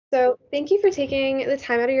So thank you for taking the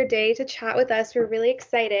time out of your day to chat with us. We're really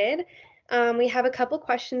excited. We have a couple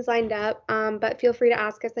questions lined up, but feel free to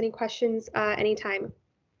ask us any questions anytime.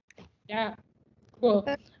 Yeah, cool.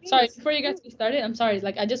 Sorry, Thanks. before you guys get started, I'm sorry.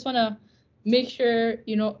 Like, I just want to make sure,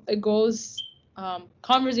 it goes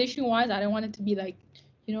conversation-wise. I don't want it to be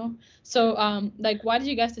so like, why did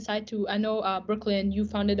you guys decide to, I know Brooklyn, you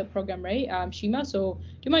founded the program, right? SHEMA. So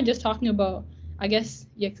do you mind just talking about, I guess,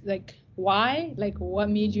 yeah, like why, like what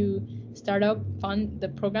made you fund the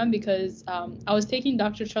program? Because I was taking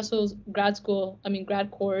Dr. Trussell's grad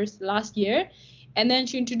course last year, and then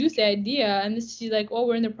she introduced the idea, and she's like, "Oh,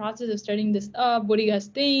 we're in the process of starting this up. What do you guys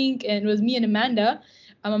think?" And it was me and Amanda.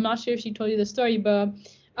 I'm not sure if she told you the story, but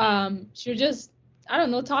she was just, I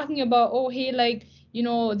don't know, talking about, oh, hey, like,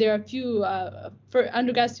 there are a few for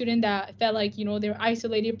undergrad students that felt like, they're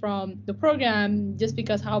isolated from the program just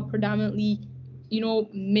because how predominantly,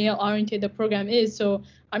 male oriented the program is. So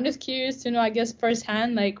I'm just curious to know, I guess,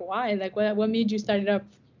 firsthand, like, why, like, what made you start it up,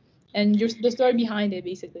 and the story behind it,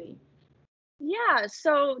 basically. Yeah,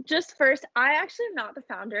 so just first, I actually am not the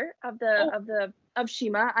founder of the Oh. of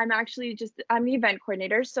SHEMA. I'm the event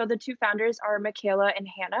coordinator. So the two founders are Michaela and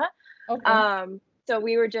Hannah. Okay. So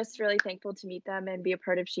we were just really thankful to meet them and be a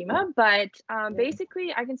part of SHEMA. But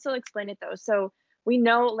basically, I can still explain it though. So we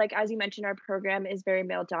know, like as you mentioned, our program is very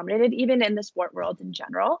male dominated, even in the sport world in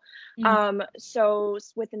general. So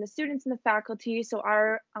within the students and the faculty, so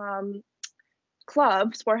our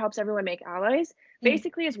club, Sport Helps Everyone Make Allies,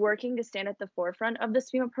 basically is working to stand at the forefront of the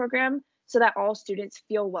SPMA program so that all students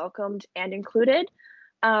feel welcomed and included.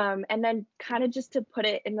 And then kind of just to put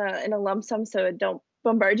it in a lump sum so it don't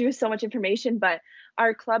bombard you with so much information, but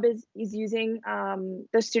our club is using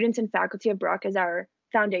the students and faculty of Brock as our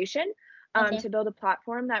foundation to build a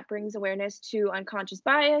platform that brings awareness to unconscious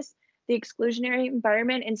bias, the exclusionary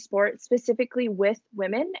environment in sport, specifically with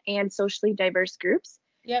women and socially diverse groups.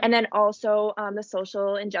 Yep. And then also the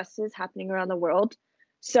social injustices happening around the world.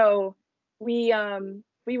 So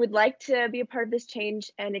we would like to be a part of this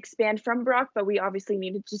change and expand from Brock, but we obviously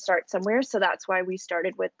needed to start somewhere. So that's why we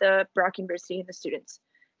started with the Brock University and the students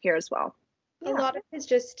here as well. A lot of it is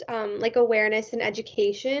just like awareness and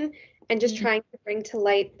education, and just trying to bring to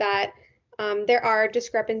light that there are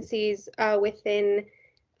discrepancies within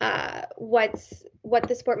what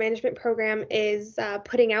the sport management program is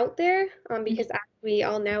putting out there, because as we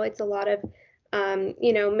all know, it's a lot of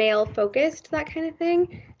male focused, that kind of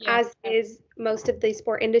thing, as is most of the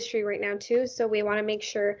sport industry right now too. So we want to make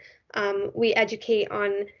sure we educate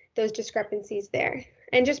on those discrepancies there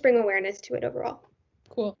and just bring awareness to it overall.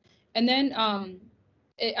 Cool. And then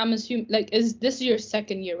I'm assuming, like, is this your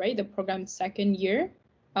second year, right? The program's second year,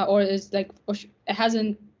 or is like, it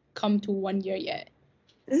hasn't come to 1 year yet?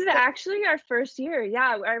 This is actually our first year.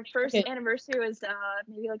 Yeah, our first anniversary was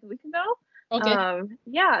maybe like a week ago. Okay.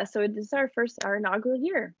 Yeah, so this is our inaugural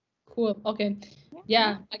year. Cool. Okay.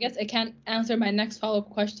 Yeah, I guess I can't answer my next follow-up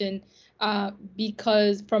question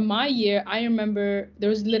because from my year, I remember there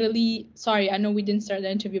was literally, sorry, I know we didn't start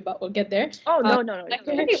the interview, but we'll get there. Oh, no.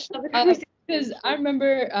 Because I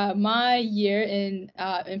remember my year in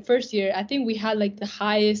first year, I think we had like the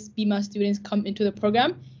highest SPMA students come into the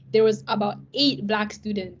program. There was about 8 Black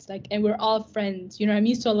students, like, and we're all friends, you know what I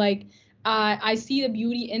mean? So like, I see the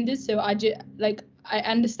beauty in this. So I just like, I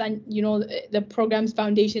understand, the program's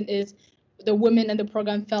foundation is the women and the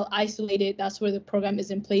program felt isolated. That's where the program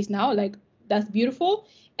is in place now. Like, that's beautiful.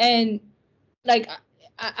 And like,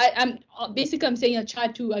 I'm saying I try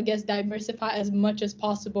to, I guess, diversify as much as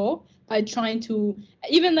possible by trying to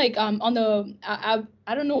even like on the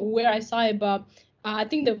I don't know where I saw it, but I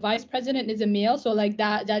think the vice president is a male. So like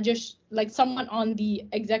that just like someone on the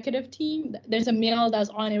executive team, there's a male that's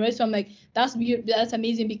on it, right? So I'm like, that's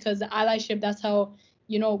amazing, because the allyship, that's how,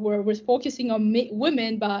 we're focusing on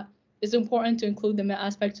women, but it's important to include the male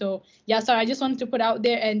aspect. So yeah, sorry, I just wanted to put out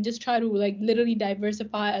there and just try to like literally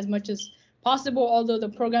diversify as much as possible, although the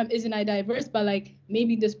program isn't diverse, but like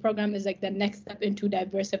maybe this program is like the next step into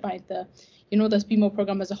diversifying the the SPMA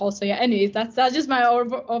program as a whole. So yeah, anyways, that's just my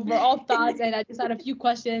overall thoughts, and I just had a few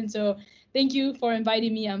questions. So thank you for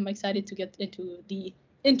inviting me. I'm excited to get into the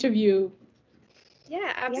interview.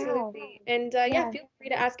 Yeah, absolutely. And feel free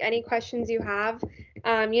to ask any questions you have.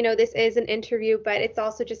 This is an interview, but it's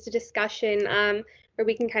also just a discussion where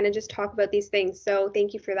we can kind of just talk about these things. So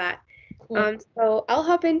thank you for that. Cool. So I'll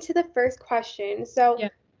hop into the first question. So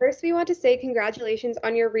First, we want to say congratulations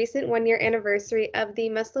on your recent 1-year anniversary of the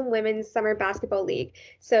Muslim Women's Summer Basketball League.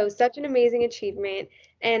 So, such an amazing achievement.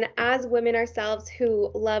 And as women ourselves who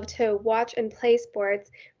love to watch and play sports,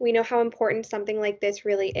 we know how important something like this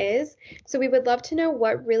really is. So, we would love to know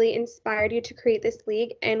what really inspired you to create this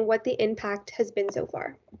league and what the impact has been so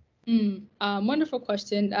far. Wonderful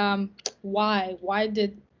question. Why? Why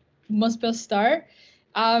did Muspel start?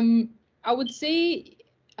 I would say,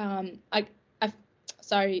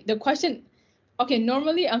 sorry, the question. Okay,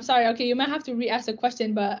 normally, I'm sorry. Okay, you might have to re-ask the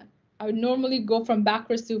question, but I would normally go from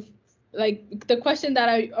backwards to, like, the question that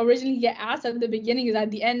I originally get asked at the beginning is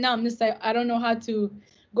at the end. Now I'm just like, I don't know how to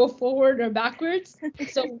go forward or backwards.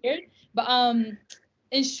 It's so weird. But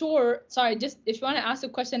in short, sorry, just if you want to ask the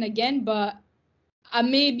question again, but I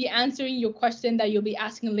may be answering your question that you'll be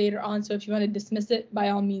asking later on. So if you want to dismiss it, by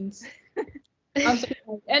all means. I'm sorry.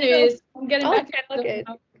 Anyways, I'm getting back to it.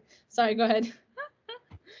 Sorry, go ahead.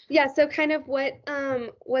 Yeah, so kind of what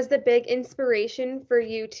was the big inspiration for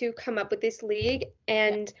you to come up with this league?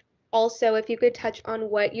 And also, if you could touch on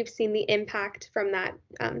what you've seen the impact from that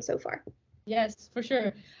so far. Yes, for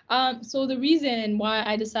sure. So the reason why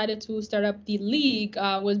I decided to start up the league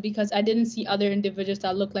was because I didn't see other individuals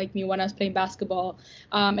that looked like me when I was playing basketball.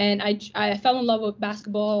 And I fell in love with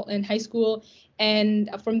basketball in high school. And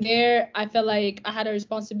from there, I felt like I had a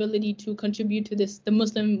responsibility to contribute to the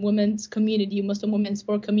Muslim women's community, Muslim women's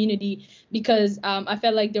sport community, because I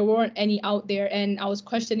felt like there weren't any out there. And I was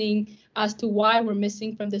questioning as to why we're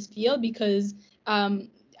missing from this field, because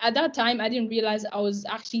at that time, I didn't realize I was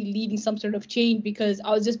actually leading some sort of change, because I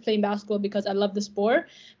was just playing basketball because I love the sport.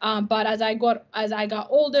 But as I got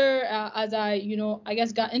older, as I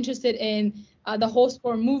guess got interested in the whole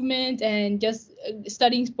sport movement and just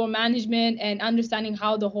studying sport management and understanding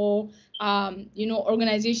how the whole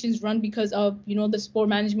organizations run because of the sport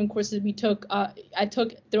management courses I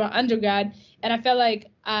took throughout undergrad, and I felt like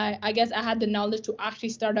I guess I had the knowledge to actually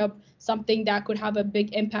start up something that could have a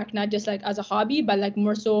big impact, not just like as a hobby, but like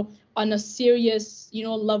more so on a serious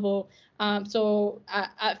level. So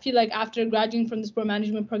I feel like after graduating from the sport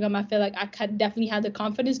management program, I feel like I definitely had the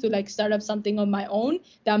confidence to like start up something on my own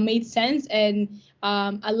that made sense and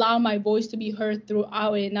allow my voice to be heard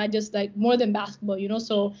throughout it, not just like more than basketball,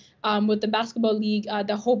 So with the basketball league,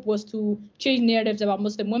 the hope was to change narratives about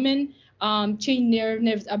Muslim women, change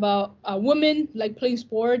narratives about women like playing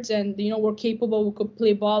sports, and we're capable, we could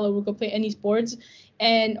play ball or we could play any sports,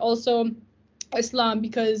 and also Islam,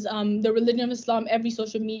 because the religion of Islam, every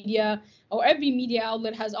social media or every media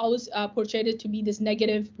outlet has always portrayed it to be this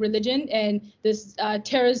negative religion and this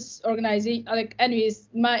terrorist organization. Like, anyways,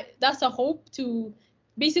 that's a hope to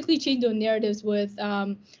basically change those narratives with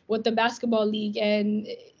the basketball league. And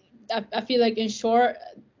I feel like, in short,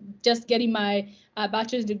 just getting my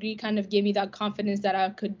bachelor's degree kind of gave me that confidence that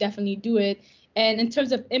I could definitely do it. And in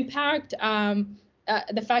terms of impact,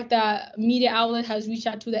 the fact that media outlet has reached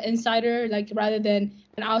out to the insider, like rather than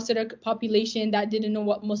an outsider population that didn't know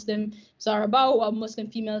what Muslims are about, what Muslim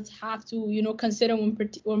females have to, consider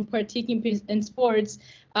when partaking in sports,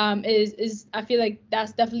 is I feel like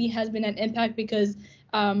that's definitely has been an impact, because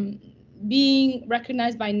being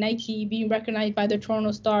recognized by Nike, being recognized by the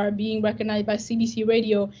Toronto Star, being recognized by CBC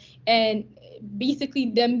Radio, and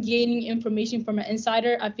basically them gaining information from an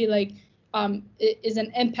insider, I feel like it is an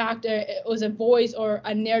impact, or it was a voice or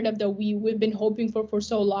a narrative that we've been hoping for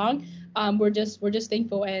so long. We're just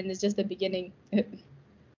thankful, and it's just the beginning.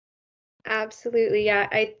 Absolutely, yeah.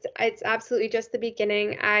 It's absolutely just the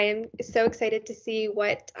beginning. I am so excited to see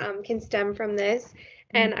what can stem from this,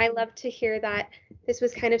 and I love to hear that this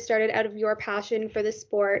was kind of started out of your passion for the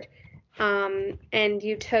sport, and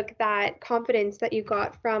you took that confidence that you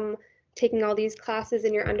got from taking all these classes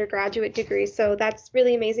in your undergraduate degree. So that's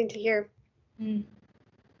really amazing to hear.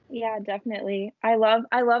 Yeah, definitely. I love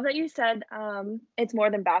that you said it's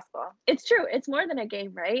more than basketball. It's true. It's more than a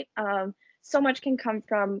game, right? So much can come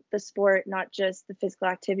from the sport, not just the physical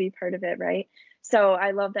activity part of it, right? So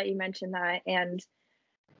I love that you mentioned that. And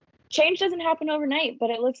change doesn't happen overnight,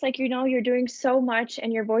 but it looks like you're doing so much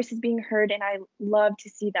and your voice is being heard, and I love to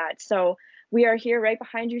see that. So we are here right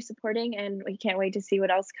behind you supporting, and we can't wait to see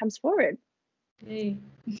what else comes forward. Hey,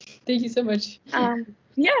 thank you so much.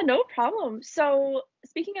 Yeah, no problem. So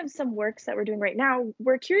speaking of some works that we're doing right now,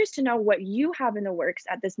 we're curious to know what you have in the works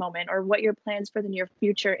at this moment, or what your plans for the near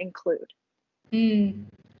future include.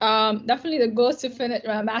 Definitely the goal is to finish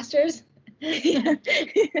my master's.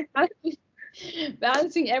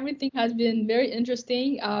 Balancing everything has been very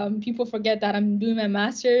interesting. People forget that I'm doing my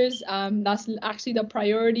master's. That's actually the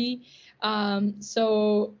priority.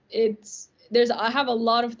 So I have a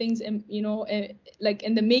lot of things in, like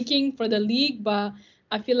in the making for the league, but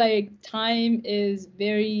I feel like time is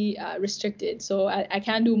very restricted, so I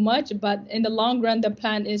can't do much. But in the long run, the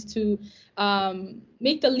plan is to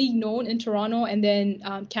make the league known in Toronto and then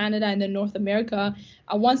Canada and then North America.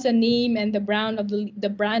 Once the name and the brand of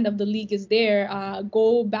the league is there,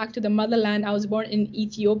 go back to the motherland. I was born in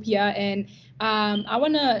Ethiopia, and I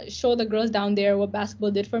want to show the girls down there what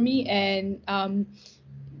basketball did for me, and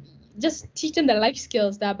just teach them the life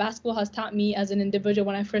skills that basketball has taught me as an individual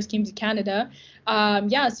when I first came to Canada.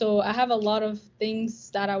 Yeah, so I have a lot of things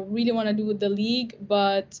that I really want to do with the league,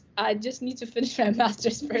 but I just need to finish my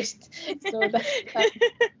master's first. So that's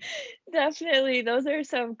Definitely, those are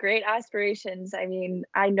some great aspirations. I mean,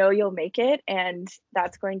 I know you'll make it, and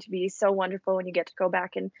that's going to be so wonderful when you get to go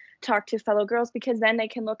back and talk to fellow girls, because then they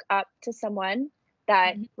can look up to someone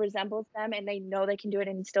that resembles them and they know they can do it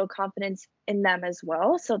and instill confidence in them as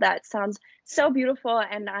well. So that sounds so beautiful,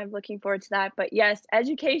 and I'm looking forward to that. But yes,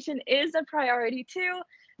 education is a priority too.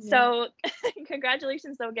 So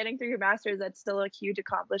congratulations though, getting through your master's. That's still a huge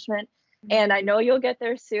accomplishment, and I know you'll get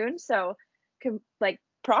there soon. So like,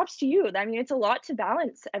 props to you. I mean, it's a lot to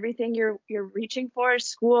balance everything you're reaching for: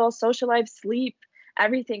 school, social life, sleep,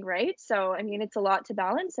 everything, right? So I mean, it's a lot to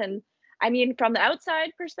balance, and I mean, from the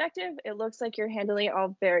outside perspective, it looks like you're handling it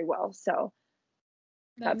all very well. So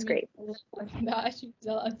that's great. So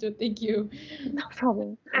thank you. No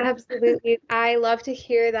problem. Absolutely. I love to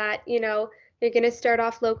hear that, you're going to start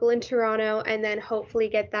off local in Toronto and then hopefully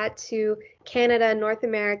get that to Canada, North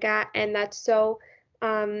America. And that's so,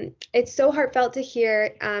 it's so heartfelt to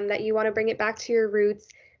hear that you want to bring it back to your roots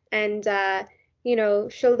and,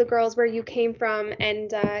 show the girls where you came from and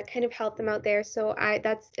kind of help them out there. So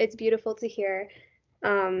it's beautiful to hear.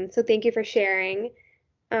 So thank you for sharing.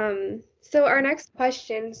 So our next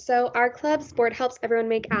question. So our club sport helps everyone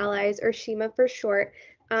make allies, or SHEMA for short,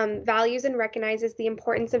 values and recognizes the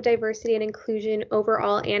importance of diversity and inclusion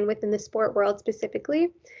overall and within the sport world specifically.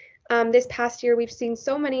 This past year, we've seen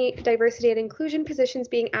so many diversity and inclusion positions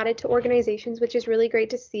being added to organizations, which is really great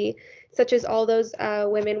to see, such as all those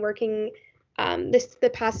women working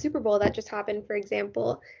the past Super Bowl that just happened, for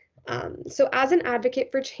example. So as an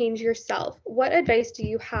advocate for change yourself, what advice do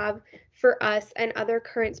you have for us and other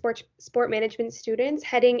current sport management students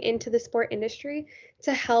heading into the sport industry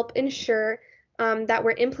to help ensure that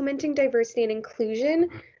we're implementing diversity and inclusion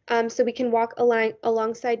so we can walk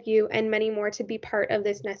alongside you and many more to be part of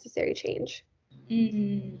this necessary change?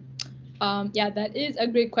 Yeah, that is a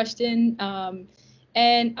great question.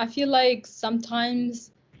 And I feel like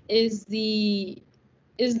sometimes is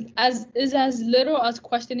as little as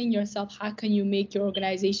questioning yourself, how can you make your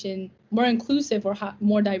organization more inclusive or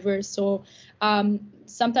more diverse? So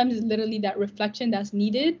sometimes it's literally that reflection that's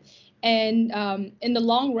needed. And in the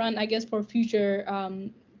long run, I guess for future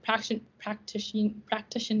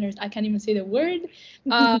practitioners, I can't even say the word,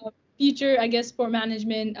 future, I guess, for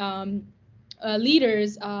management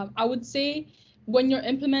leaders, I would say when you're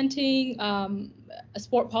implementing a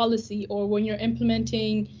sport policy, or when you're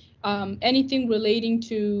implementing anything relating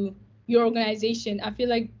to your organization, I feel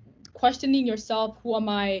like questioning yourself, who am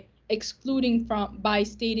I excluding from, by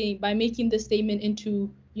making this statement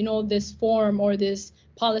into, this form or this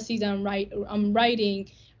policies I'm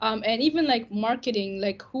writing, and even like marketing,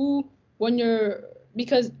 like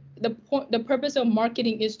because the purpose of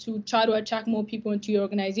marketing is to try to attract more people into your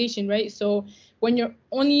organization, right? So when you're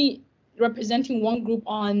only representing one group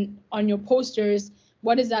on your posters,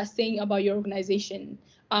 what is that saying about your organization?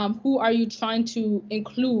 Who are you trying to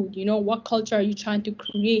include? What culture are you trying to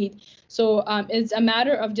create? So it's a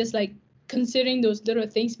matter of just like considering those little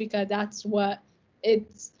things, because that's what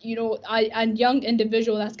it's, a young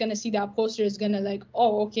individual that's going to see that poster is going to like,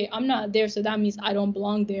 oh, okay, I'm not there, so that means I don't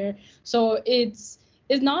belong there. So it's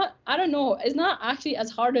not, I don't know, it's not actually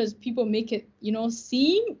as hard as people make it,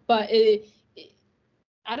 seem, but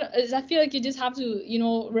I feel like you just have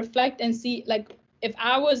to, reflect and see, like, if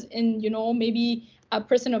I was in, maybe a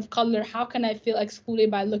person of color, how can I feel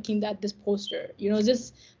excluded by looking at this poster?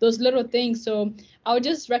 Just those little things. So I would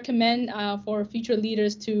just recommend for future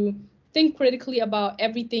leaders to think critically about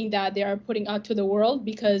everything that they are putting out to the world,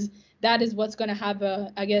 because that is what's going to have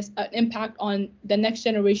an impact on the next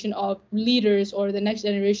generation of leaders, or the next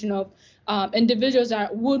generation of individuals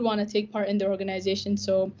that would want to take part in the organization.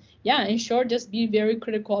 So yeah, in short, just be very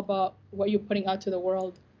critical about what you're putting out to the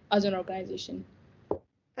world as an organization.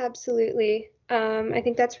 Absolutely. I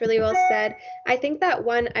think that's really well said. I think that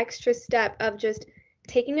one extra step of just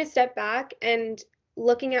taking a step back and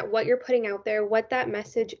looking at what you're putting out there, what that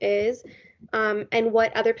message is, and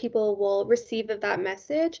what other people will receive of that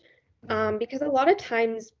message. Because a lot of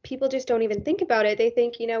times people just don't even think about it. They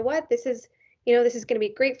think, you know what, this is, this is going to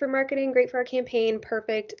be great for marketing, great for our campaign,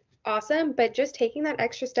 perfect, awesome. But just taking that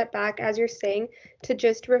extra step back, as you're saying, to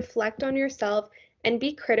just reflect on yourself and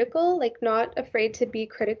be critical, like not afraid to be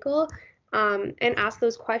critical, and ask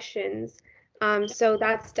those questions. So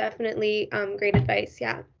that's definitely great advice.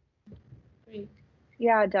 Yeah. Great.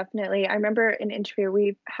 Yeah, definitely. I remember an interview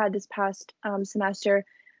we had this past semester,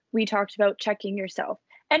 we talked about checking yourself,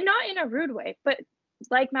 and not in a rude way, but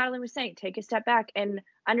like Madeline was saying, take a step back and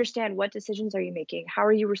understand, what decisions are you making? How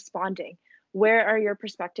are you responding? Where are your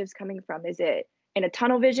perspectives coming from? Is it in a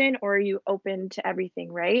tunnel vision, or are you open to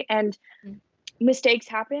everything, right? And mistakes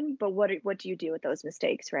happen, but what do you do with those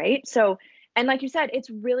mistakes, right? So, and like you said, it's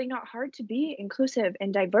really not hard to be inclusive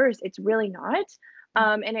and diverse. It's really not.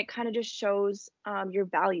 And it kind of just shows your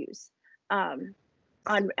values on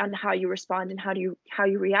how you respond and how you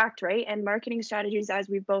react, right? And marketing strategies, as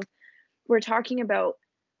we're talking about,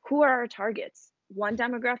 who are our targets? One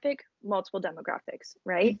demographic, multiple demographics,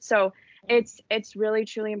 right? So it's really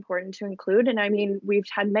truly important to include. And I mean, we've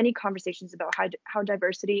had many conversations about how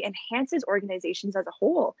diversity enhances organizations as a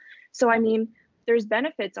whole. So I mean, there's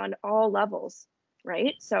benefits on all levels,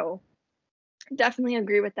 right? So definitely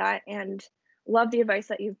agree with that, and love the advice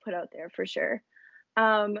that you've put out there for sure.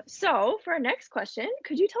 So for our next question,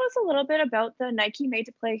 could you tell us a little bit about the Nike Made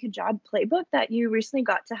to Play Hijab playbook that you recently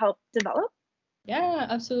got to help develop? Yeah,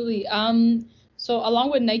 absolutely. So along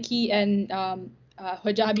with Nike and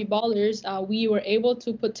Hijabi Ballers, we were able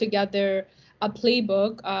to put together a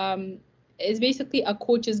playbook. It's basically a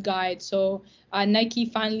coach's guide. So Nike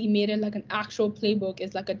finally made it like an actual playbook.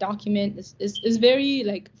 It's like a document. It's very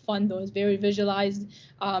like fun though. It's very visualized.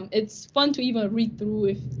 It's fun to even read through.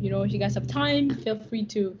 If you guys have time, feel free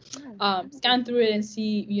to scan through it and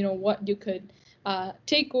see what you could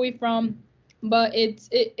take away from. But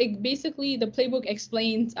it basically, the playbook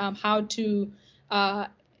explains how to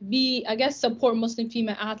support Muslim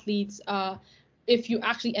female athletes if you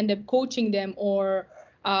actually end up coaching them, or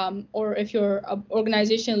if you're an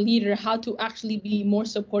organization leader, how to actually be more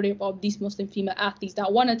supportive of these Muslim female athletes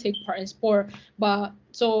that want to take part in sport. But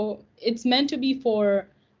so it's meant to be for,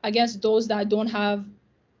 I guess, those that don't have,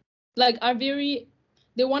 like,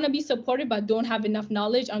 they want to be supported but don't have enough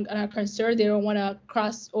knowledge and are concerned they don't want to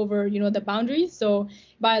cross over the boundaries. So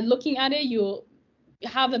by looking at it, you'll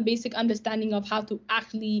have a basic understanding of how to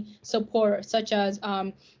actually support, such as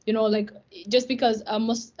like, just because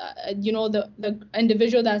the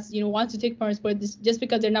individual that's wants to take part in sport, just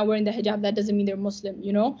because they're not wearing the hijab, that doesn't mean they're Muslim.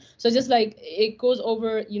 So just like it goes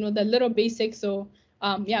over the little basics. So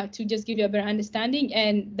to just give you a better understanding,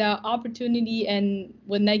 and the opportunity and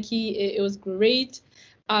with Nike, it was great.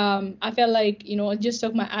 I felt like it just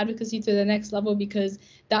took my advocacy to the next level, because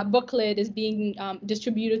that booklet is being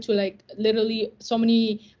distributed to like literally so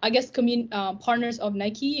many, I guess, partners of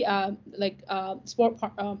Nike,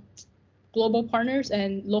 global partners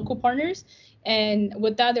and local partners. And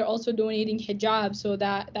with that, they're also donating hijab, so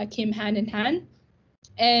that came hand in hand.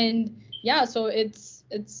 And yeah, so it's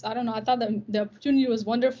I don't know, I thought that the opportunity was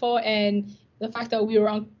wonderful, and the fact that we were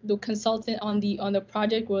on the consultant on the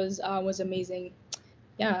project was amazing.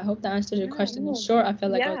 Yeah, I hope that answered your question. In short, I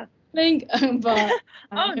felt like I was thinking, but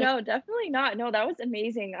oh no, definitely not. No, that was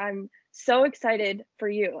amazing. I'm so excited for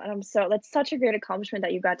you, and that's such a great accomplishment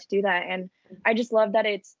that you got to do that. And I just love that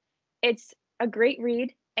it's a great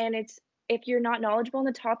read, and if you're not knowledgeable on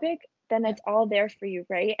the topic, then it's all there for you,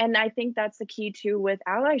 right? And I think that's the key too with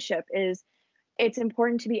allyship, is it's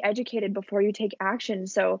important to be educated before you take action.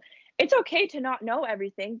 So it's okay to not know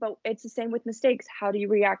everything, but it's the same with mistakes. How do you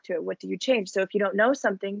react to it? What do you change? So if you don't know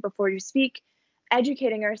something before you speak,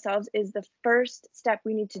 educating ourselves is the first step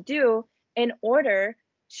we need to do in order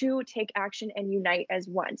to take action and unite as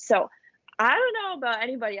one. So I don't know about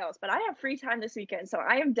anybody else, but I have free time this weekend, so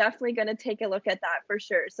I am definitely going to take a look at that for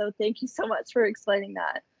sure. So thank you so much for explaining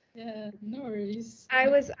that. Yeah, no worries. I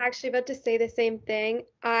was actually about to say the same thing.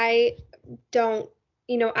 I don't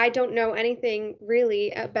know anything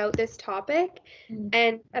really about this topic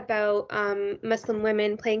and about Muslim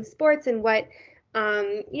women playing sports and what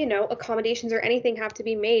accommodations or anything have to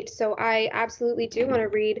be made. So I absolutely do want to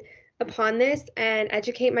read upon this and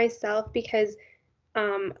educate myself, because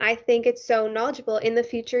I think it's so knowledgeable. In the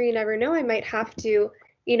future, you never know, I might have to,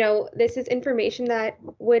 this is information that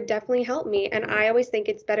would definitely help me. And I always think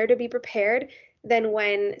it's better to be prepared than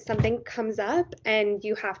when something comes up and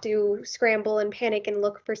you have to scramble and panic and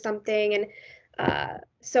look for something. And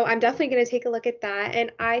so I'm definitely going to take a look at that.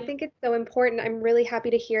 And I think it's so important. I'm really happy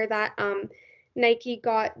to hear that Nike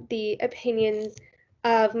got the opinions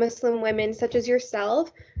of Muslim women such as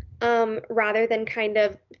yourself, rather than kind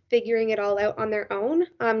of figuring it all out on their own.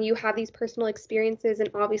 You have these personal experiences and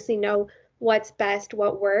obviously know what's best,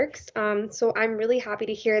 what works. So I'm really happy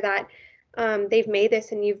to hear that they've made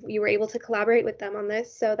this and you were able to collaborate with them on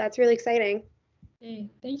this. So that's really exciting. Hey,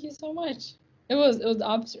 thank you so much.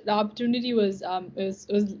 The opportunity was it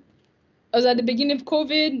was at the beginning of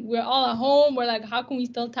COVID. We're all at home. We're like, how can we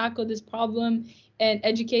still tackle this problem and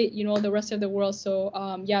educate, the rest of the world? So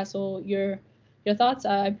yeah. So your thoughts,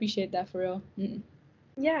 I appreciate that for real.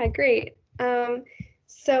 Yeah, great.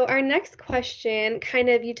 So our next question, kind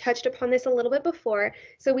of you touched upon this a little bit before.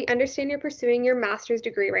 So we understand you're pursuing your master's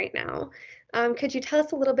degree right now. Could you tell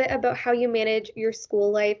us a little bit about how you manage your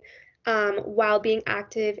school life while being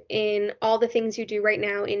active in all the things you do right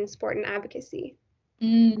now in sport and advocacy?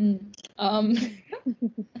 Yeah,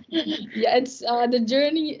 it's the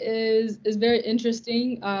journey is very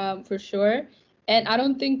interesting, for sure. And I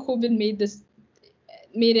don't think COVID made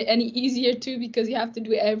it any easier too, because you have to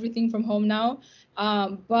do everything from home now.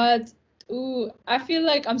 But I feel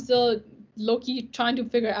like I'm still low-key trying to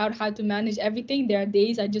figure out how to manage everything. There are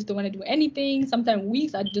days I just don't want to do anything. Sometimes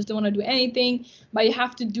weeks I just don't want to do anything. But you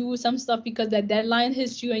have to do some stuff because that deadline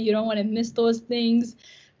hits you and you don't want to miss those things.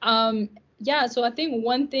 Yeah, so I think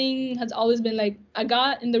one thing has always been like I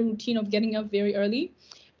got in the routine of getting up very early.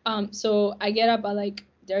 So I get up at like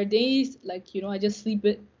there are days like I just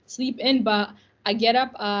sleep in, but I get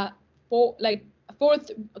up like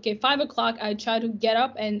 5 o'clock. I try to get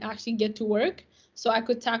up and actually get to work so I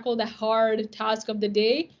could tackle the hard task of the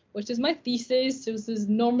day, which is my thesis. So this is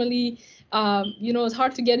normally, it's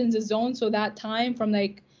hard to get in the zone. So that time from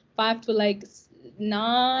like 5 to like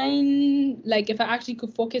 9, like if I actually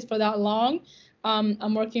could focus for that long,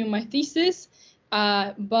 I'm working on my thesis.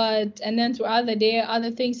 And then throughout the day,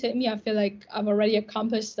 other things hit me. I feel like I've already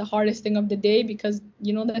accomplished the hardest thing of the day because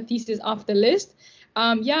the thesis off the list.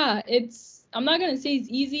 Yeah, I'm not gonna say it's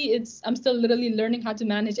easy. I'm still literally learning how to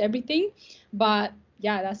manage everything, but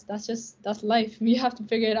yeah, that's life. You have to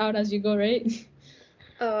figure it out as you go, right?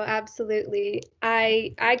 Oh, absolutely.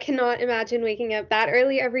 I cannot imagine waking up that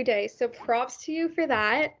early every day. So props to you for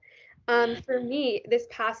that. For me, this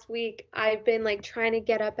past week, I've been like trying to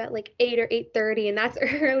get up at like 8 or 8:30, and that's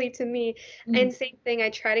early to me. And same thing, I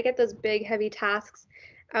try to get those big, heavy tasks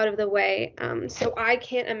out of the way. So I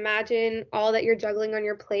can't imagine all that you're juggling on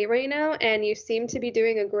your plate right now, and you seem to be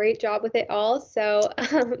doing a great job with it all. So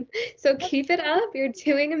keep it up. You're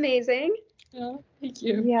doing amazing. Yeah, thank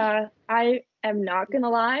you. Yeah, I am not gonna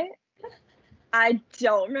lie. I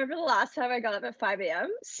don't remember the last time I got up at 5 a.m.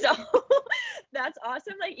 So that's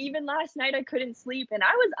awesome. Like even last night I couldn't sleep and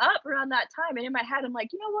I was up around that time. And in my head, I'm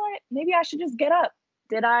like, you know what? Maybe I should just get up.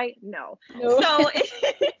 Did I? No. So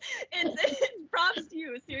it's props to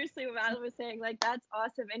you. Seriously, what Madeline was saying, like that's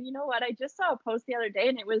awesome. And you know what? I just saw a post the other day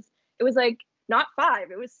and it was like not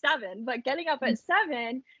 5, it was 7. But getting up at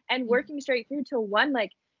 7 and working straight through till 1,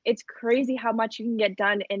 like it's crazy how much you can get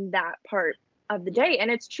done in that part of the day. And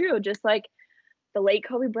it's true, just like the late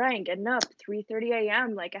Kobe Bryant getting up 3:30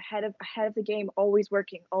 a.m. like ahead of the game, always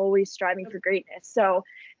working, always striving for greatness. So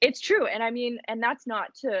it's true. And I mean, and that's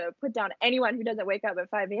not to put down anyone who doesn't wake up at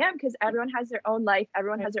 5 a.m. because everyone has their own life,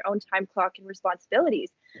 everyone has their own time clock and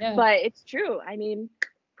responsibilities. Yeah. But it's true. I mean,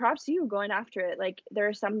 props to you going after it. Like there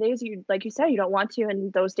are some days you, like you said, you don't want to,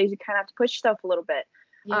 and those days you kind of have to push yourself a little bit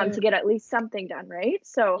to get at least something done, right?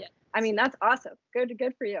 So I mean, that's awesome. Good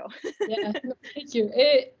for you. Yeah, no, thank you.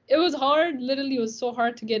 It was hard. Literally, it was so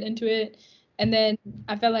hard to get into it. And then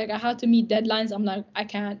I felt like I had to meet deadlines. I'm like, I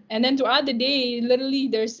can't. And then throughout the day, literally,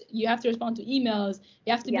 you have to respond to emails.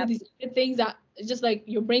 You have to do these things that just like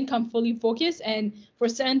your brain can't fully focus. And for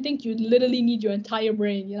certain things, you literally need your entire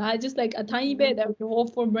brain. Just like a tiny bit of your whole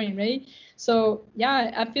full brain, right? So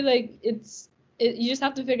yeah, I feel like you just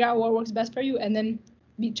have to figure out what works best for you, and then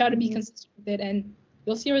try to be consistent with it, and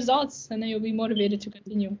you'll see results, and then you'll be motivated to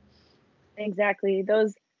continue. Exactly.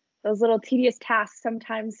 Those little tedious tasks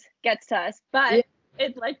sometimes gets to us, but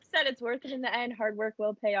it's like you said, it's worth it in the end. Hard work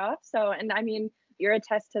will pay off. So, and I mean, you're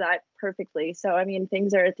attest to that perfectly. So, I mean,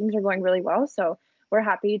 things are going really well. So we're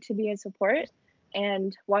happy to be in support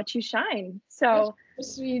and watch you shine. So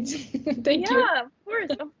sweet. Thank you. Yeah, of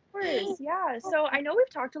course. Yeah. So I know we've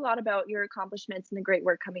talked a lot about your accomplishments and the great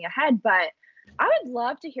work coming ahead, but I would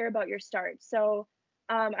love to hear about your start. So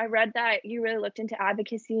I read that you really looked into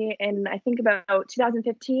advocacy in, I think, about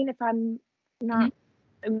 2015, if I'm not.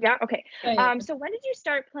 Yeah. Okay. So when did you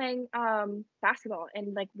start playing basketball,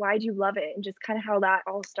 and like why do you love it, and just kind of how that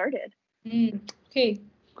all started? Okay,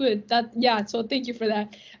 good. So thank you for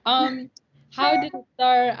that. How did it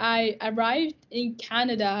start? I arrived in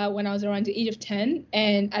Canada when I was around the age of 10,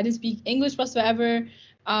 and I didn't speak English whatsoever.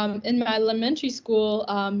 in my elementary school,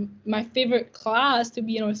 my favorite class to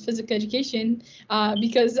be in was physical education,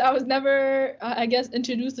 because I was never, I guess,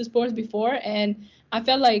 introduced to sports before, and I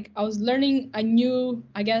felt like I was learning a new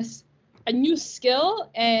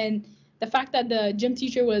skill, and the fact that the gym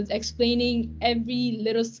teacher was explaining every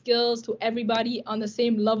little skills to everybody on the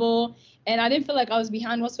same level, and I didn't feel like I was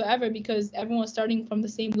behind whatsoever because everyone was starting from the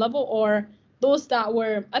same level, or those that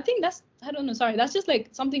were, I don't know, sorry, that's just like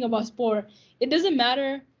something about sport. It doesn't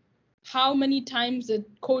matter how many times the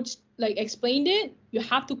coach like explained it, you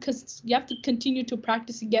have to continue to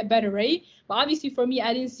practice to get better, right? But obviously for me,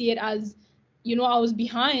 I didn't see it as, I was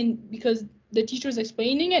behind because the teacher was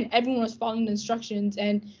explaining and everyone was following the instructions.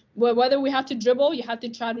 And whether we have to dribble, you have to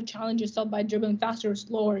try to challenge yourself by dribbling faster or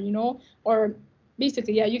slower, or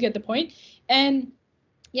basically, yeah, you get the point. And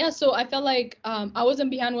yeah, so I felt like I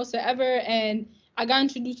wasn't behind whatsoever, and I got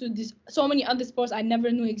introduced to so many other sports I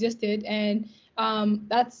never knew existed, and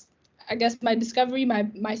that's, I guess, my discovery,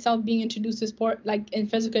 myself being introduced to sport like in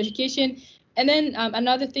physical education. And then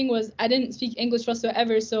another thing was I didn't speak English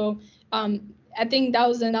whatsoever, so I think that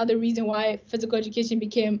was another reason why physical education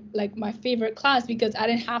became like my favorite class, because I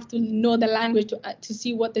didn't have to know the language to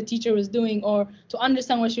see what the teacher was doing or to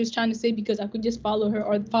understand what she was trying to say, because I could just follow her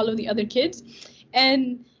or follow the other kids.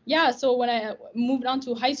 And yeah, so when I moved on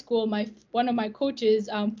to high school, one of my coaches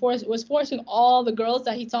was forcing all the girls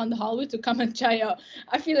that he saw in the hallway to come and try out.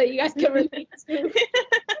 I feel like you guys can relate to.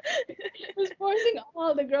 He was forcing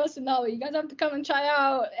all the girls to know, you guys have to come and try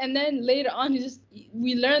out. And then later on,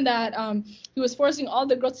 we learned that he was forcing all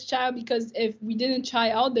the girls to try out, because if we didn't try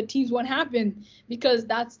out, the teams won't happen, because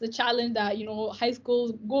that's the challenge that high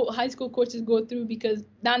school coaches go through, because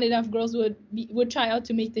not enough girls would try out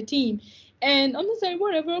to make the team. And I'm just like,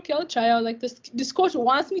 whatever, okay, I'll try out. Like this coach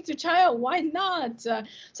wants me to try out, why not? So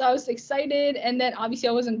I was excited, and then obviously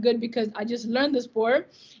I wasn't good because I just learned the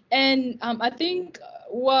sport. And I think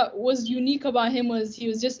what was unique about him was he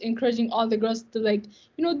was just encouraging all the girls to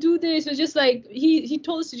do this. It was just like he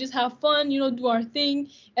told us to just have fun, do our thing.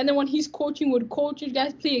 And then when he's coaching, would coach you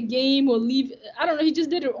guys, play a game or leave. I don't know. He just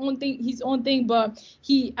did his own thing. But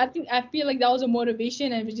I feel like that was a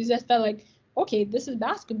motivation, and it just felt like, okay, this is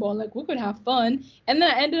basketball, like we could have fun. And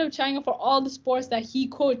then I ended up trying out for all the sports that he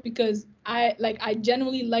coached, because I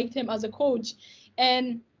genuinely liked him as a coach.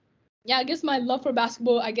 And yeah, I guess my love for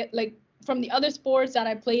basketball, I get like from the other sports that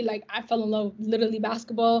I played, like I fell in love with literally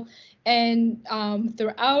basketball. And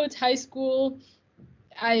throughout high school,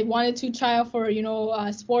 I wanted to try out for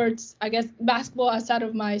sports, I guess basketball outside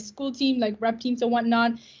of my school team, like rep teams and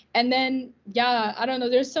whatnot. And then yeah, I don't know,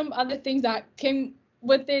 there's some other things that came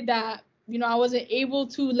with it that I wasn't able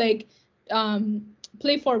to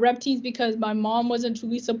play for rep teams, because my mom wasn't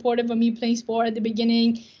truly supportive of me playing sport at the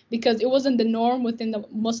beginning, because it wasn't the norm within the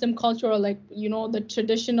Muslim culture, or the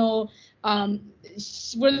traditional.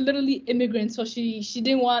 We're literally immigrants, so she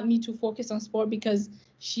didn't want me to focus on sport, because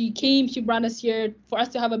she brought us here for us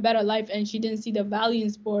to have a better life, and she didn't see the value in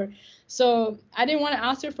sport. So I didn't want to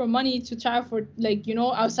ask her for money to try for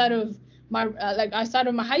outside of my outside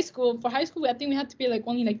of my high school. For high school, I think we had to pay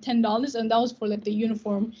only $10, and that was for the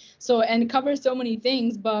uniform. So, and it covers so many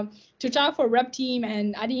things, but to try for rep team,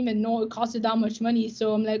 and I didn't even know it costed that much money.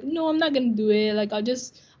 So I'm like, no, I'm not gonna do it. I'll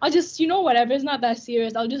just whatever, it's not that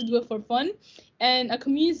serious, I'll just do it for fun. And a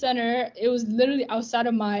community center, it was literally outside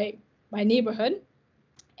of my neighborhood.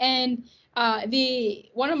 And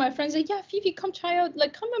one of my friends like, yeah, Fifi, come try out,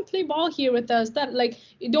 come and play ball here with us. That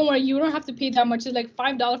don't worry, you don't have to pay that much. It's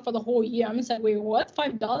 $5 for the whole year. I'm just like, wait, what?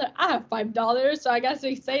 $5? I have $5. So I got so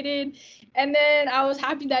excited. And then I was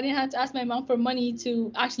happy that I didn't have to ask my mom for money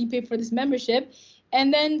to actually pay for this membership.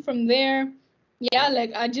 And then from there, yeah,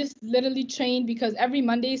 I just literally trained, because every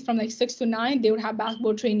Mondays from 6 to 9 they would have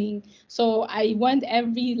basketball training. So I went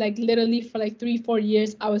every literally for 3-4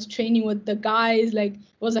 years. I was training with the guys. It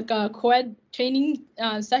was a co-ed training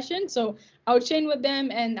session. So I would train with them,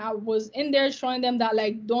 and I was in there showing them that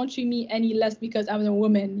don't treat me any less because I'm a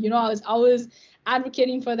woman. I was always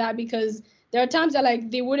advocating for that, because there are times that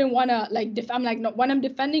they wouldn't want to I'm no, when I'm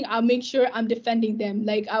defending, I'll make sure I'm defending them.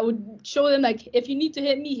 I would show them if you need to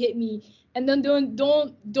hit me. And then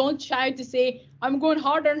don't try to say I'm going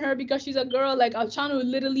hard on her because she's a girl. I'm trying to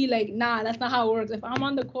literally nah, that's not how it works. If I'm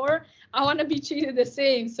on the court, I want to be treated the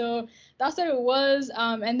same. So that's what it was.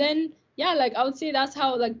 And then yeah, I would say that's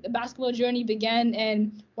how the basketball journey began.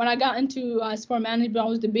 And when I got into sport management, I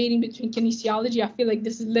was debating between kinesiology. I feel like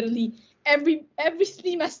this is literally every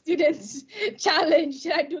SPMA student's challenge.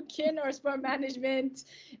 Should I do kin or sport management?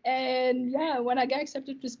 And yeah, when I got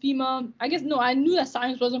accepted to SPMA, I guess no, I knew that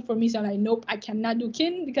science wasn't for me. So I'm like, nope, I cannot do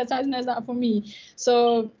kin because science is not for me.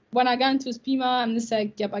 So when I got into SPMA, I'm just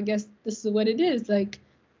like, yep, I guess this is what it is. Like,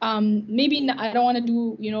 maybe I don't want to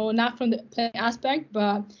do, not from the playing aspect,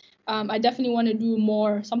 but I definitely want to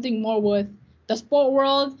do something more with the sport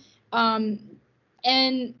world.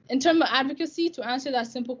 And in terms of advocacy, to answer that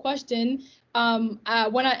simple question,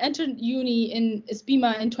 when I entered uni in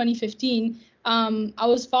SPMA in 2015, I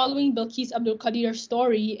was following Bilkis Abdul Qadir's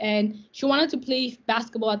story, and she wanted to play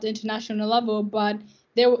basketball at the international level, but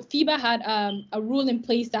FIBA had a rule in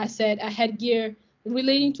place that said a headgear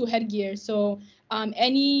relating to headgear. So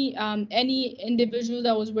any individual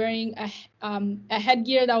that was wearing a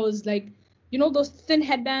headgear that was like, those thin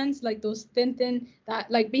headbands, like those thin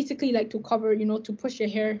that like basically like to cover, to push your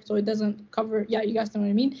hair so it doesn't cover. Yeah, you guys know what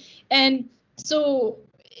I mean. And so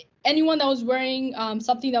anyone that was wearing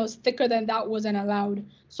something that was thicker than that wasn't allowed.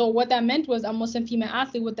 So what that meant was a Muslim female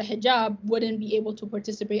athlete with the hijab wouldn't be able to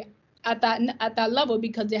participate at that level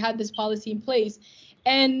because they had this policy in place.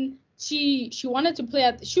 And she wanted to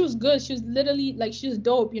play she was good. She was literally like, she was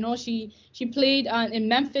dope. She played in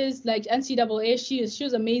Memphis, like NCAA. She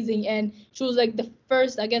was amazing, and she was like the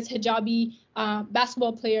first, I guess, hijabi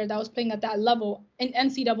basketball player that was playing at that level in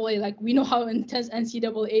NCAA. Like, we know how intense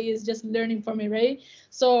NCAA is, just learning from it, right?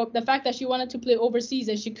 So the fact that she wanted to play overseas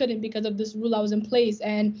and she couldn't because of this rule that was in place,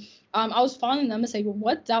 and I was following them. I was like,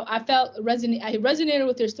 what? I resonated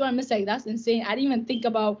with her story. I'm just like, that's insane. I didn't even think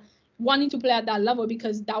about wanting to play at that level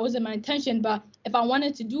because that wasn't my intention. But if I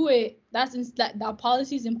wanted to do it, that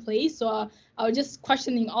policy is in place. So I was just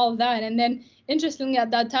questioning all of that. And then interestingly, at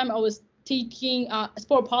that time, I was taking a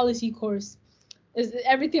sport policy course.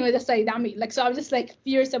 Everything was just like that. So I was just like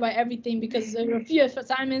fierce about everything because there were a few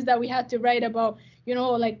assignments that we had to write about,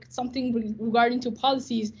 like something regarding to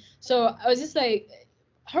policies. So I was just like,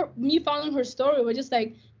 me following her story was just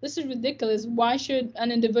like, this is ridiculous. Why should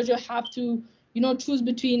an individual have to choose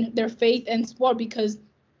between their faith and sport? Because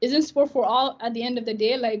isn't sport for all at the end of the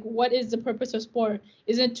day? Like, what is the purpose of sport?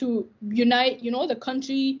 Isn't it to unite, the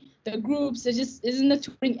country, the groups? Isn't it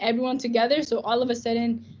to bring everyone together? So all of a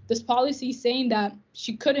sudden, this policy saying that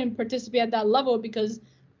she couldn't participate at that level because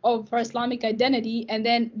of her Islamic identity. And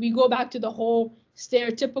then we go back to the whole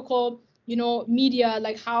stereotypical, media,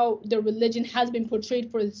 like how the religion has been portrayed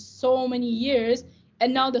for so many years.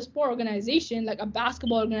 And now the sport organization, like a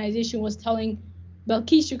basketball organization, was telling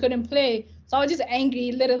Belkis you couldn't play. So I was just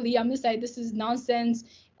angry, literally. I'm just like, this is nonsense.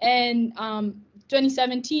 And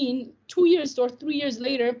 2017, 2 years or 3 years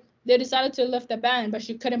later, they decided to lift the ban, but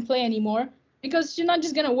she couldn't play anymore because she's not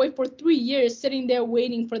just going to wait for 3 years sitting there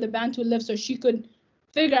waiting for the ban to lift so she could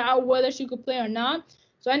figure out whether she could play or not.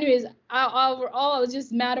 So anyways, overall, I was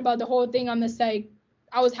just mad about the whole thing. I'm just like,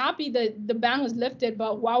 I was happy that the ban was lifted,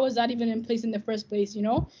 but why was that even in place in the first place,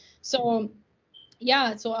 So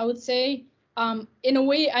yeah, so I would say in a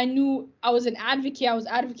way I knew I was an advocate. I was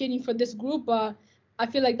advocating for this group, but I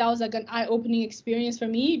feel like that was like an eye-opening experience for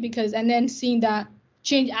me and then seeing that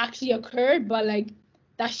change actually occurred, but like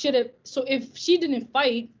that should have, so if she didn't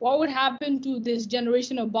fight, what would happen to this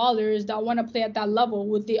generation of ballers that want to play at that level?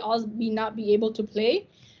 Would they all not be able to play?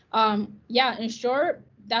 Yeah, in short,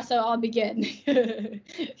 that's how I'll begin.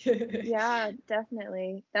 Yeah,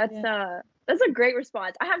 definitely. That's a great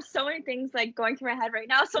response. I have so many things like going through my head right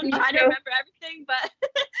now, so I'm trying to remember everything, but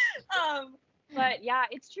yeah,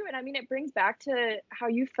 it's true. And I mean, it brings back to how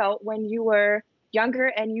you felt when you were younger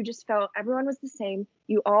and you just felt everyone was the same.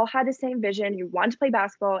 You all had the same vision. You wanted to play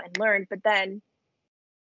basketball and learn, but then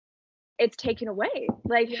it's taken away.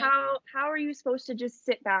 Like, how are you supposed to just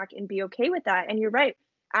sit back and be okay with that? And you're right.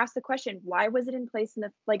 Ask the question, why was it in place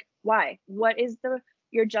why? What is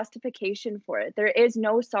your justification for it? There is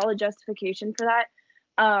no solid justification for that.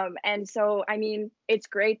 And so, I mean, it's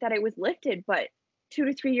great that it was lifted, but 2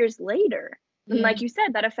 to 3 years later, and like you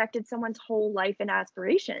said, that affected someone's whole life and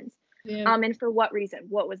aspirations. And for what reason?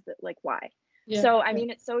 What was why? So, I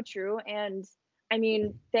mean, it's so true. And I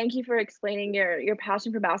mean, thank you for explaining your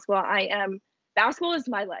passion for basketball. Basketball is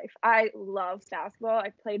my life. I love basketball.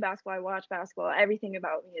 I play basketball. I watch basketball. Everything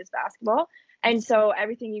about me is basketball. And so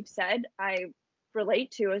everything you've said, I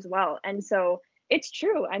relate to as well. And so it's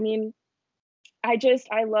true. I mean, I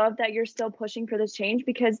love that you're still pushing for this change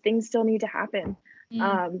because things still need to happen.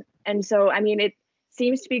 And so, I mean, it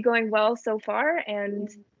seems to be going well so far, and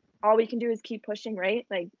all we can do is keep pushing, right?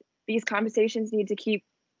 Like, these conversations need to keep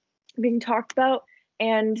being talked about,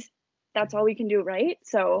 and that's all we can do, right?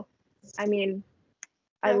 So, I mean,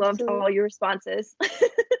 I loved all your responses.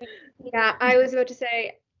 Yeah, I was about to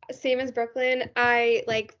say same as Brooklyn. I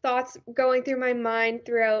like thoughts going through my mind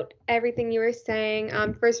throughout everything you were saying.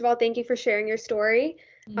 First of all, thank you for sharing your story.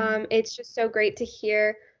 It's just so great to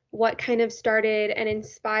hear what kind of started and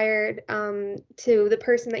inspired to the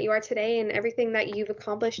person that you are today and everything that you've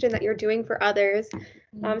accomplished and that you're doing for others.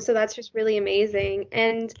 So that's just really amazing.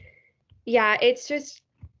 And yeah,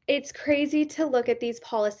 it's crazy to look at these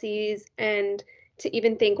policies and to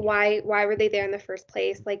even think why were they there in the first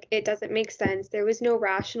place? Like it doesn't make sense. There was no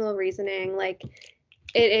rational reasoning. Like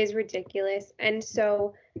it is ridiculous. And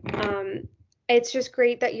so it's just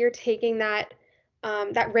great that you're taking that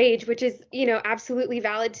rage, which is, absolutely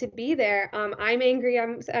valid to be there. I'm angry,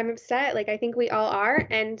 I'm upset, like I think we all are,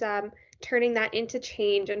 and turning that into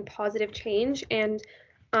change and positive change, and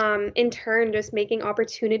in turn just making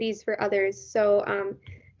opportunities for others. So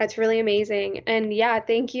that's really amazing. And yeah,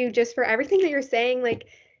 thank you just for everything that you're saying. Like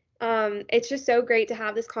it's just so great to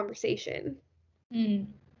have this conversation.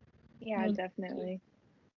 Yeah, definitely.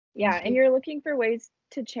 Yeah, and you're looking for ways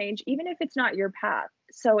to change, even if it's not your path.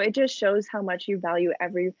 So it just shows how much you value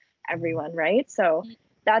everyone, right? So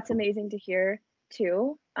that's amazing to hear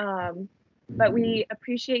too. But we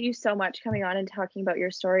appreciate you so much coming on and talking about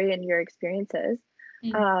your story and your experiences.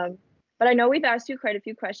 But I know we've asked you quite a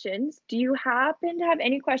few questions. Do you happen to have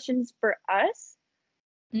any questions for us?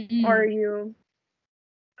 Or are you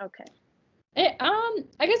okay?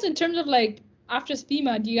 I guess in terms of like after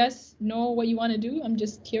SPMA, do you guys know what you want to do? I'm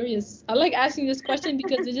just curious. I like asking this question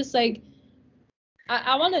because it's just like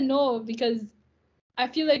I want to know, because I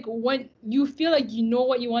feel like when you feel like you know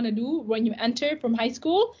what you want to do when you enter from high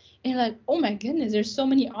school, and you're like, oh my goodness, there's so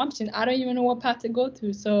many options. I don't even know what path to go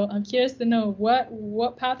to. So I'm curious to know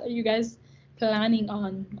what path are you guys planning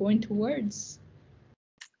on going towards?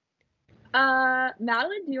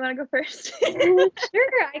 Madeline, do you want to go first? Sure,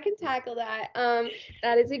 I can tackle that.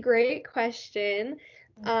 That is a great question.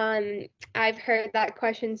 I've heard that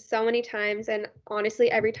question so many times, and honestly,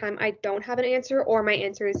 every time I don't have an answer or my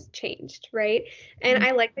answer is changed, right? And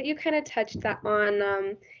I like that you kind of touched that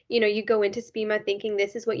on, you go into SPMA thinking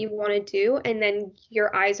this is what you want to do, and then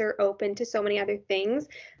your eyes are open to so many other things.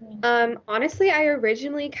 Honestly, I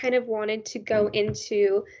originally kind of wanted to go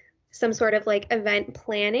into some sort of like event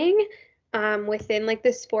planning within like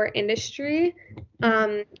the sport industry.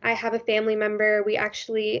 I have a family member, we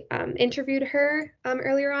actually interviewed her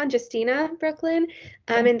earlier on, Justina Brooklyn,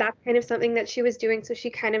 and that's kind of something that she was doing, so she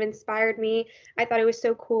kind of inspired me. I thought it was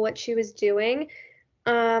so cool what she was doing.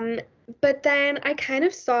 But then I kind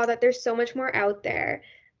of saw that there's so much more out there.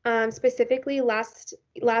 Specifically last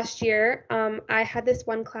year, I had this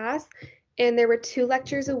one class and there were 2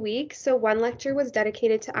 lectures a week. So one lecture was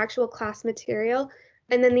dedicated to actual class material,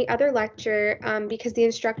 and then the other lecture, because the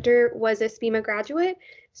instructor was a SPMA graduate,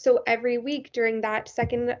 so every week during that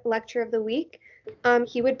second lecture of the week,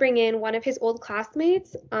 he would bring in one of his old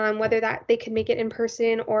classmates, whether that they could make it in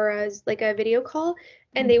person or as like a video call,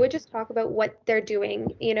 and they would just talk about what they're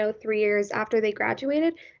doing, 3 years after they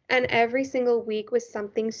graduated. And every single week was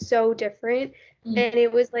something so different, and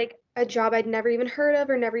it was like a job I'd never even heard of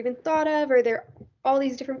or never even thought of, or they're all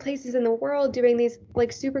these different places in the world doing these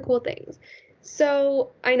like super cool things.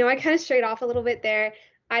 So I know I kind of strayed off a little bit there.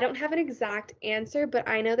 I don't have an exact answer, but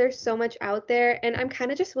I know there's so much out there, and I'm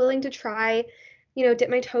kind of just willing to try, dip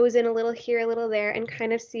my toes in a little here, a little there, and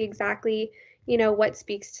kind of see exactly, what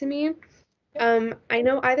speaks to me. I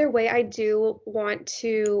know either way, I do want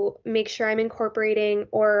to make sure I'm incorporating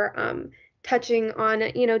or touching on,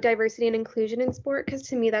 diversity and inclusion in sport, because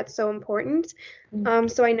to me that's so important.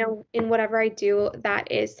 So I know in whatever I do,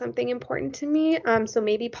 that is something important to me. So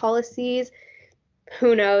maybe policies,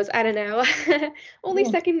 who knows? I don't know. Only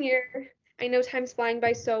second year. I know time's flying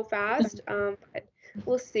by so fast, but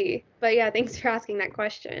we'll see. But yeah, thanks for asking that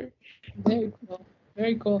question. Very cool.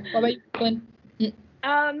 Very cool. What about you, Quinn?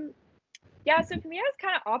 Yeah, so for me, I was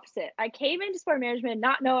kind of opposite. I came into sport management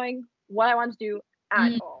not knowing what I wanted to do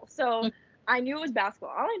at all. So I knew it was basketball.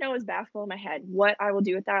 All I know is basketball in my head. What I will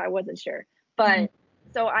do with that, I wasn't sure. But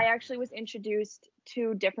so I actually was introduced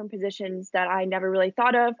to different positions that I never really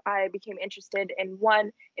thought of. I became interested in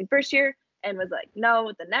one in first year and was like,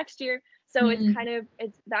 no, the next year. So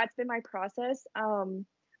that's been my process.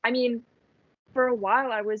 I mean, for a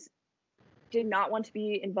while I did not want to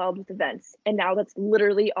be involved with events, and now that's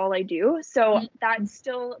literally all I do. So that's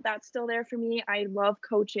still there for me. I love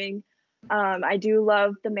coaching. I do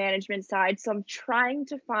love the management side. So I'm trying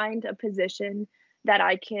to find a position that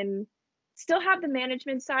I can still have the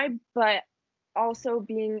management side, but also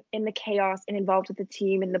being in the chaos and involved with the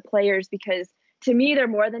team and the players, because to me, they're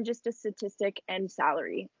more than just a statistic and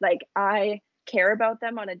salary. Like I care about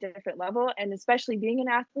them on a different level. And especially being an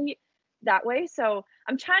athlete, that way. So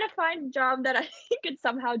I'm trying to find a job that I could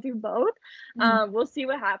somehow do both. We'll see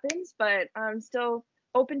what happens, but I'm still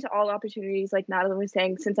open to all opportunities, like Madeline was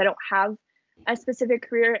saying, since I don't have a specific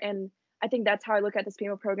career. And I think that's how I look at the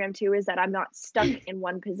SPMA program too, is that I'm not stuck in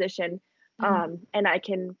one position, and I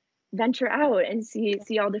can venture out and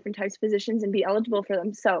see all different types of positions and be eligible for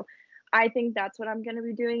them. So I think that's what I'm going to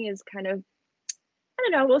be doing, is kind of, I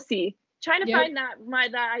don't know, we'll see. Trying to find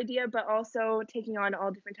that idea, but also taking on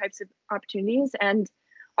all different types of opportunities. And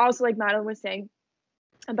also, like Madeline was saying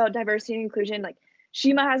about diversity and inclusion, like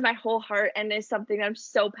SHEMA has my whole heart and is something that I'm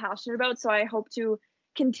so passionate about. So I hope to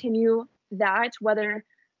continue that, whether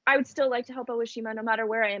I would still like to help out with SHEMA no matter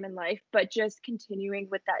where I am in life, but just continuing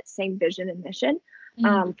with that same vision and mission,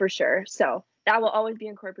 for sure. So that will always be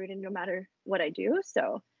incorporated no matter what I do.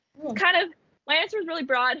 So it's kind of, my answer is really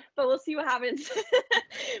broad, but we'll see what happens.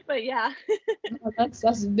 But yeah.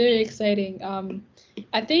 That's very exciting.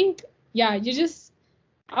 I think, yeah, you just,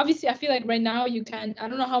 obviously I feel like right now you can, I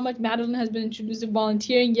don't know how much Madeline has been introduced to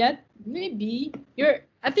volunteering yet. Maybe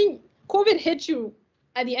I think COVID hit you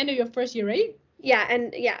at the end of your first year, right? Yeah,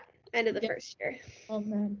 end of the first year. Oh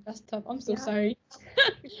man, that's tough. I'm so sorry.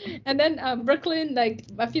 And then Brooklyn, like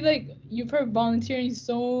I feel like you've heard volunteering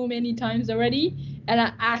so many times already, and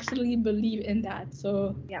I actually believe in that.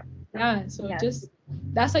 So just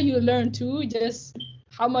that's how you learn too, just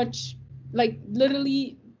how much, like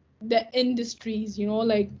literally the industries,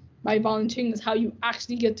 like by volunteering is how you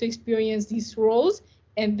actually get to experience these roles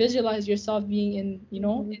and visualize yourself being in,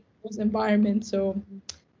 in those environments. So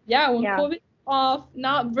when COVID off,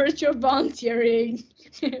 not virtual volunteering.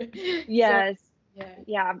 Yes.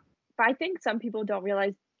 Yeah. But I think some people don't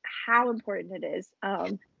realize how important it is,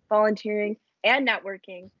 volunteering and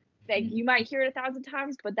networking. Like you might hear it 1,000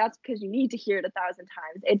 times, but that's because you need to hear it 1,000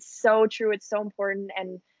 times. It's so true. It's so important.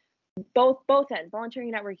 And both ends,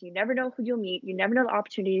 volunteering and networking. You never know who you'll meet. You never know the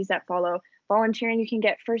opportunities that follow. Volunteering, you can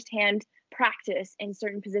get firsthand practice in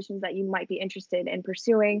certain positions that you might be interested in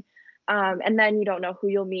pursuing. And then you don't know who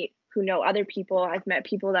you'll meet, who know other people. I've met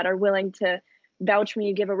people that are willing to vouch for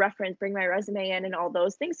me, give a reference, bring my resume in, and all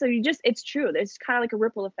those things. So it's true. There's kind of like a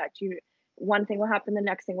ripple effect. One thing will happen, the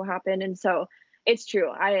next thing will happen. And so it's true.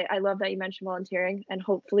 I love that you mentioned volunteering, and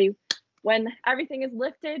hopefully when everything is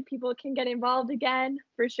lifted, people can get involved again,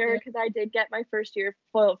 for sure. Because I did get my first year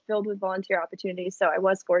filled with volunteer opportunities. So I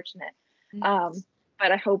was fortunate.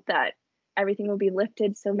 But I hope that everything will be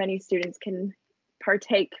lifted so many students can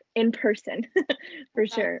partake in person for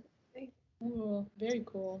sure. Cool. Very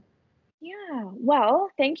cool. Yeah. Well,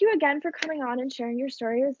 thank you again for coming on and sharing your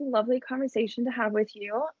story. It was a lovely conversation to have with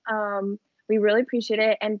you. We really appreciate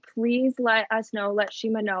it. And please let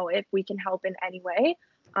SHEMA know if we can help in any way.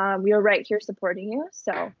 We are right here supporting you.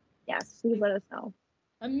 So yes, please let us know.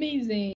 Amazing.